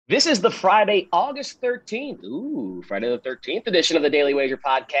This is the Friday, August 13th. Friday the 13th edition of the Daily Wager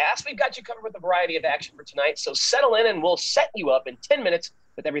podcast. We've got you covered with a variety of action for tonight, so settle in and we'll set you up in 10 minutes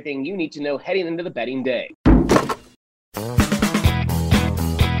with everything you need to know heading into the betting day.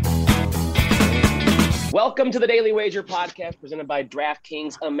 Welcome to the Daily Wager podcast presented by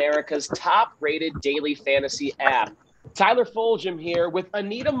DraftKings, America's top-rated daily fantasy app. Tyler Fulgham here with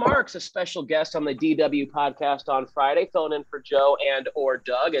Anita Marks, a special guest on the DW podcast on Friday, filling in for Joe and or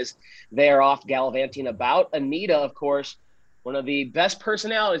Doug as they're off gallivanting about. Anita, of course, one of the best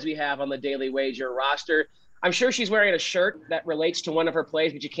personalities we have on the Daily Wager roster. I'm sure she's wearing a shirt that relates to one of her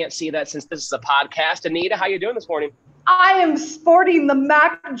plays, but you can't see that since this is a podcast. Anita, how you doing this morning? I am sporting the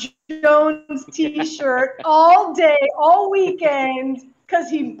Mac Jones t-shirt all day, all weekend, because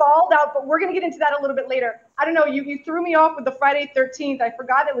he balled out, but we're going to get into that a little bit later. I don't know, you threw me off with the Friday 13th. I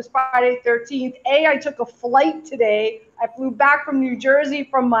forgot it was Friday 13th. I took a flight today. I flew back from New Jersey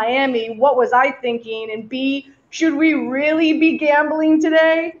from Miami. What was I thinking? And B, should we really be gambling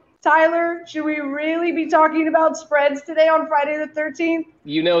today? Tyler, should we really be talking about spreads today on Friday the 13th?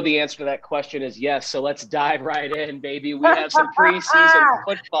 You know the answer to that question is yes, so let's dive right in, baby. We have some preseason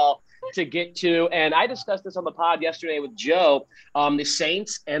football to get to, and I discussed this on the pod yesterday with Joe, the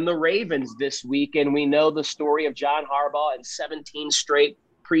Saints and the Ravens this week, and we know the story of John Harbaugh and 17 straight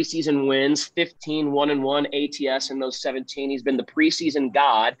preseason wins, 15 1-1 ATS in those 17. He's been the preseason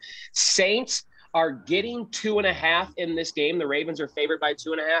god. Saints are getting 2.5 in this game. The Ravens are favored by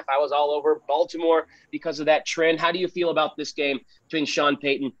 2.5. I was all over Baltimore because of that trend. How do you feel about this game between Sean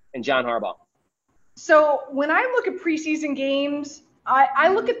Payton and John Harbaugh? So when I look at preseason games,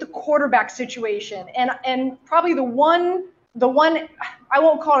 I look at the quarterback situation, and probably the one I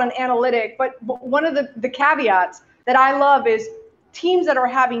won't call it an analytic, but one of the caveats that I love is teams that are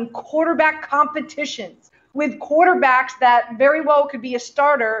having quarterback competitions with quarterbacks that very well could be a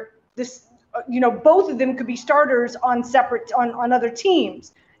starter. Both of them could be starters on other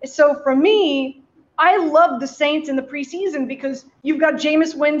teams. So for me, I love the Saints in the preseason because you've got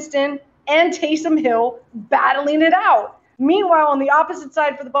Jameis Winston and Taysom Hill battling it out. Meanwhile, on the opposite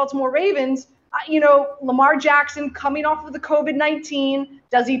side for the Baltimore Ravens, Lamar Jackson coming off of the COVID-19.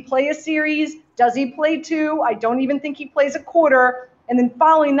 Does he play a series? Does he play two? I don't even think he plays a quarter. And then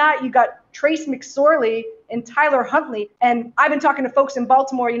following that, you got Trace McSorley and Tyler Huntley. And I've been talking to folks in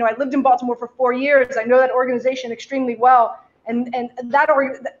Baltimore. I lived in Baltimore for 4 years. I know that organization extremely well. And that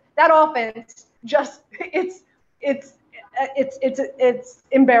offense just it's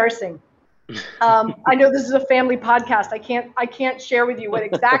embarrassing. I know this is a family podcast. I can't share with you what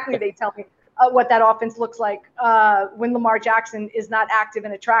exactly they tell me what that offense looks like when Lamar Jackson is not active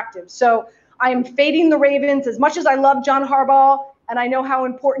and attractive. So I am fading the Ravens as much as I love John Harbaugh, and I know how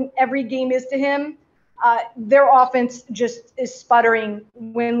important every game is to him. Their offense just is sputtering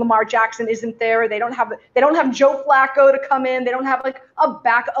when Lamar Jackson isn't there. They don't have Joe Flacco to come in. They don't have like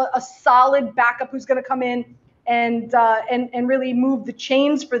a solid backup who's going to come in and really move the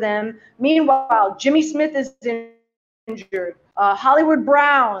chains for them. Meanwhile, Jimmy Smith is injured. Hollywood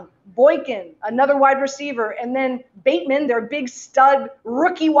Brown, Boykin, another wide receiver, and then Bateman, their big stud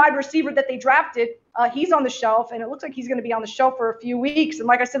rookie wide receiver that they drafted. He's on the shelf, and it looks like he's going to be on the shelf for a few weeks. And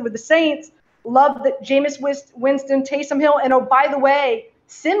like I said, with the Saints, love that Jameis Winston, Taysom Hill, and oh, by the way,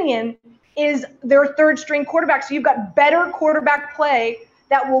 Simeon is their third-string quarterback. So you've got better quarterback play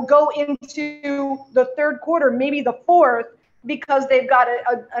that will go into the third quarter, maybe the fourth, because they've got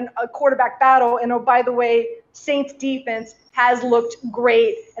a quarterback battle. And oh, by the way, Saints defense has looked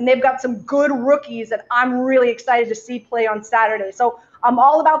great, and they've got some good rookies that I'm really excited to see play on Saturday. So I'm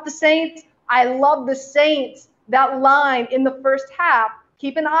all about the Saints. I love the Saints. That line in the first half,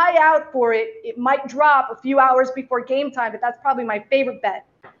 keep an eye out for it. It might drop a few hours before game time, but that's probably my favorite bet.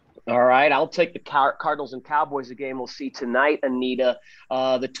 All right, I'll take the Cardinals and Cowboys, the game we'll see tonight, Anita.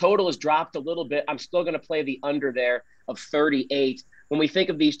 The total has dropped a little bit. I'm still going to play the under there of 38. When we think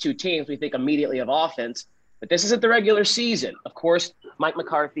of these two teams, we think immediately of offense. But this isn't the regular season. Of course, Mike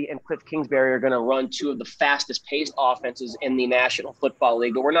McCarthy and Cliff Kingsbury are going to run two of the fastest-paced offenses in the National Football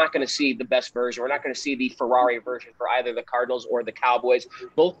League, but we're not going to see the best version. We're not going to see the Ferrari version for either the Cardinals or the Cowboys.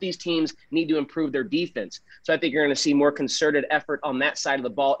 Both these teams need to improve their defense. So I think you're going to see more concerted effort on that side of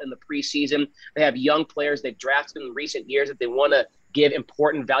the ball in the preseason. They have young players they've drafted in recent years that they want to give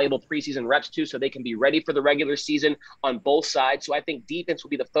important, valuable preseason reps to so they can be ready for the regular season on both sides. So I think defense will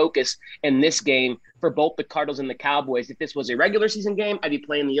be the focus in this game for both the Cardinals and the Cowboys. If this was a regular season game, I'd be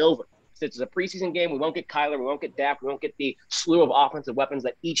playing the over. Since it's a preseason game, we won't get Kyler, we won't get Dak, we won't get the slew of offensive weapons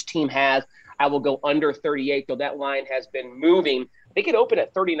that each team has. I will go under 38, though that line has been moving think it opened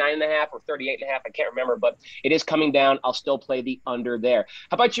at 39.5 or 38.5. I can't remember, but it is coming down. I'll still play the under there.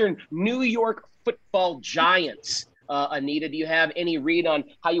 How about your New York Football Giants? Anita, do you have any read on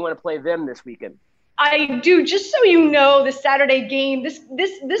how you want to play them this weekend? I do. Just so you know, the Saturday game, this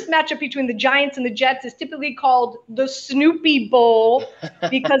matchup between the Giants and the Jets is typically called the Snoopy Bowl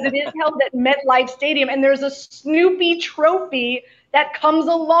because it is held at MetLife Stadium, and there's a Snoopy trophy that comes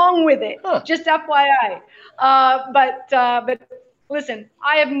along with it. Just FYI. But listen,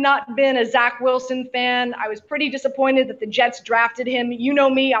 I have not been a Zach Wilson fan. I was pretty disappointed that the Jets drafted him. You know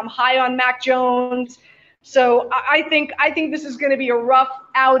me, I'm high on Mac Jones. So I think this is going to be a rough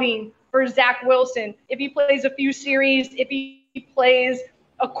outing for Zach Wilson. If he plays a few series, if he plays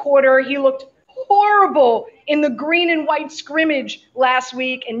a quarter, he looked horrible in the green and white scrimmage last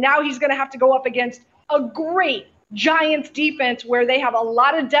week. And now he's going to have to go up against a great Giants defense where they have a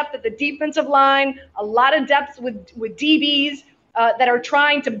lot of depth at the defensive line, a lot of depth with DBs that are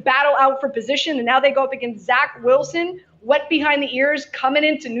trying to battle out for position. And now they go up against Zach Wilson, wet behind the ears, coming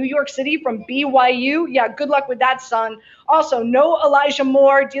into New York City from BYU. Yeah, good luck with that, son. Also, no Elijah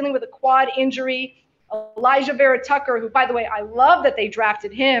Moore, dealing with a quad injury. Elijah Vera Tucker, who, by the way, I love that they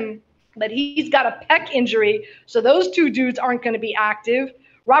drafted him, but he's got a pec injury. So those two dudes aren't going to be active.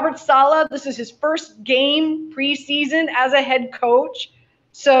 Robert Saleh, this is his first game preseason as a head coach.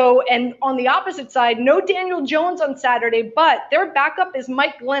 So, and on the opposite side, no Daniel Jones on Saturday, but their backup is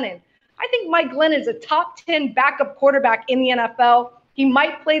Mike Glennon. I think Mike Glennon is a top 10 backup quarterback in the NFL. He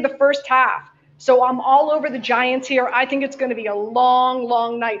might play the first half. So I'm all over the Giants here. I think it's going to be a long,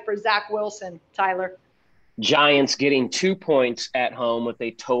 long night for Zach Wilson, Tyler. Giants getting 2 points at home with a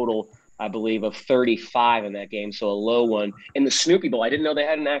total, I believe, of 35 in that game, so a low one. In the Snoopy Bowl, I didn't know they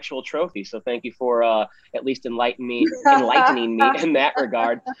had an actual trophy, so thank you for at least enlightening me in that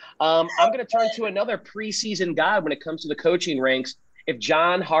regard. I'm going to turn to another preseason guy when it comes to the coaching ranks. If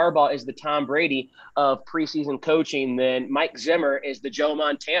John Harbaugh is the Tom Brady of preseason coaching, then Mike Zimmer is the Joe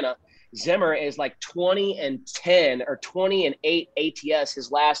Montana. Zimmer is like 20-10 or 20-8 ATS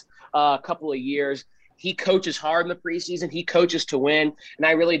his last couple of years. He coaches hard in the preseason. He coaches to win. And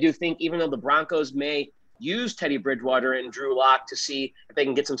I really do think even though the Broncos may use Teddy Bridgewater and Drew Lock to see if they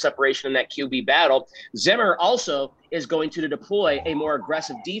can get some separation in that QB battle, Zimmer also is going to deploy a more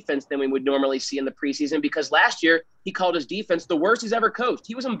aggressive defense than we would normally see in the preseason because last year he called his defense the worst he's ever coached.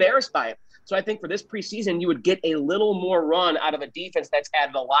 He was embarrassed by it. So I think for this preseason, you would get a little more run out of a defense that's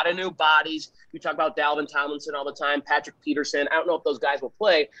added a lot of new bodies. You talk about Dalvin Tomlinson all the time, Patrick Peterson. I don't know if those guys will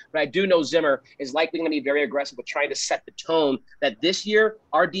play, but I do know Zimmer is likely going to be very aggressive with trying to set the tone that this year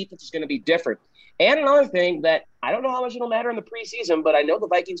our defense is going to be different. And another thing that I don't know how much it'll matter in the preseason, but I know the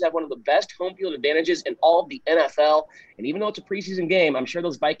Vikings have one of the best home field advantages in all of the NFL. And even though it's a preseason game, I'm sure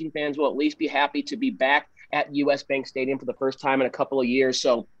those Viking fans will at least be happy to be back at US Bank Stadium for the first time in a couple of years.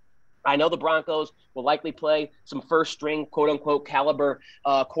 So I know the Broncos will likely play some first-string, quote-unquote, caliber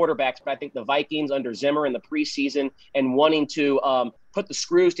quarterbacks, but I think the Vikings under Zimmer in the preseason and wanting to put the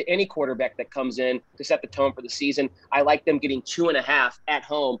screws to any quarterback that comes in to set the tone for the season, I like them getting 2.5 at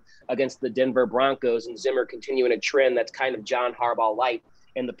home against the Denver Broncos and Zimmer continuing a trend that's kind of John Harbaugh light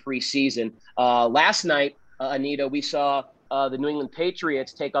in the preseason. Last night, Anita, we saw the New England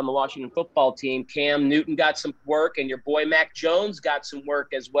Patriots take on the Washington football team. Cam Newton got some work, and your boy Mac Jones got some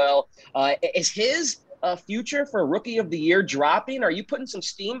work as well. Is his future for Rookie of the Year dropping? Are you putting some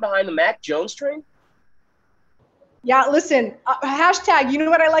steam behind the Mac Jones train? Yeah, listen, hashtag, you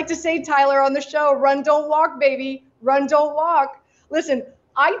know what I like to say, Tyler, on the show, run, don't walk, baby, run, don't walk. Listen,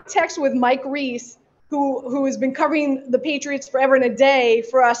 I text with Mike Reese, who has been covering the Patriots forever and a day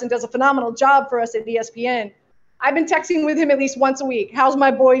for us and does a phenomenal job for us at ESPN. I've been texting with him at least once a week. How's my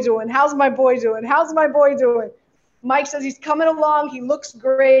boy doing? How's my boy doing? How's my boy doing? Mike says he's coming along. He looks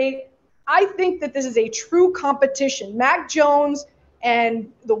great. I think that this is a true competition. Mac Jones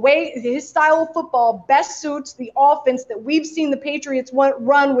and the way his style of football best suits the offense that we've seen the Patriots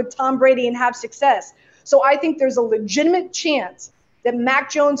run with Tom Brady and have success. So I think there's a legitimate chance that Mac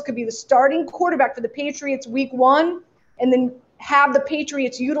Jones could be the starting quarterback for the Patriots week 1 and then have the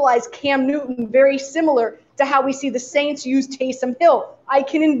Patriots utilize Cam Newton very similar to how we see the Saints use Taysom Hill. I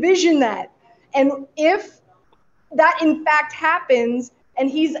can envision that. And if that in fact happens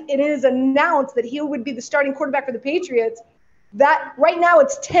and it is announced that he would be the starting quarterback for the Patriots, that right now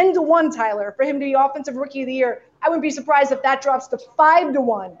it's 10-1, Tyler, for him to be Offensive Rookie of the Year. I wouldn't be surprised if that drops to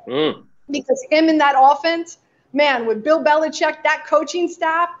 5-1 because him in that offense, man, with Bill Belichick, that coaching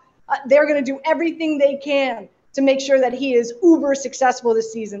staff, they're going to do everything they can to make sure that he is uber successful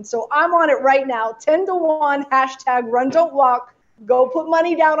this season. So I'm on it right now, 10-1, hashtag run, don't walk. Go put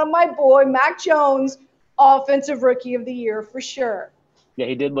money down on my boy, Mac Jones, Offensive Rookie of the Year for sure. Yeah,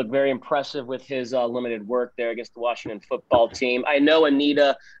 he did look very impressive with his limited work there against the Washington football team. I know,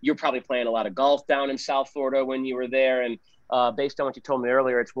 Anita, you're probably playing a lot of golf down in South Florida when you were there. And based on what you told me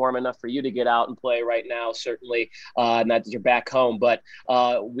earlier, it's warm enough for you to get out and play right now, certainly, not that you're back home. But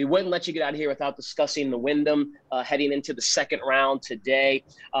we wouldn't let you get out of here without discussing the Wyndham heading into the second round today.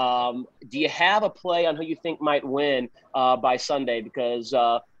 Do you have a play on who you think might win by Sunday? Because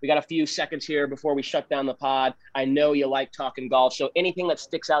we got a few seconds here before we shut down the pod. I know you like talking golf. So anything that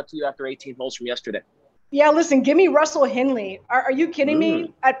sticks out to you after 18 holes from yesterday? Yeah, listen, give me Russell Henley. Are you kidding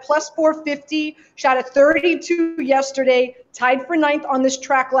me? At plus 450, shot a 32 yesterday, tied for 9th on this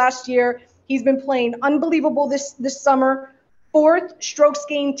track last year. He's been playing unbelievable this summer. 4th strokes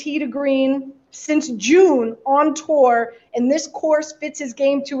gained tee to green since June on tour, and this course fits his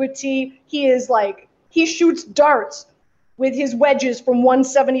game to a T. He shoots darts with his wedges from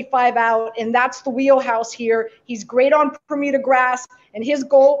 175 out, and that's the wheelhouse here. He's great on Bermuda grass, and his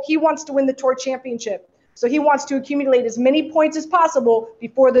goal, he wants to win the Tour Championship. So he wants to accumulate as many points as possible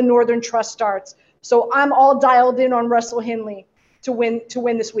before the Northern Trust starts. So I'm all dialed in on Russell Henley to win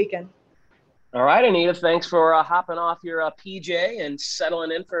this weekend. All right, Anita, thanks for hopping off your PJ and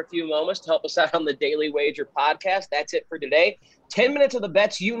settling in for a few moments to help us out on the Daily Wager podcast. That's it for today. 10 minutes of the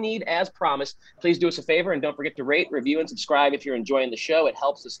bets you need as promised. Please do us a favor and don't forget to rate, review, and subscribe if you're enjoying the show. It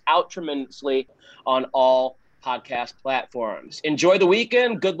helps us out tremendously on all podcast platforms. Enjoy the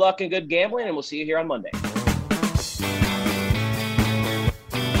weekend. Good luck and good gambling, and we'll see you here on Monday.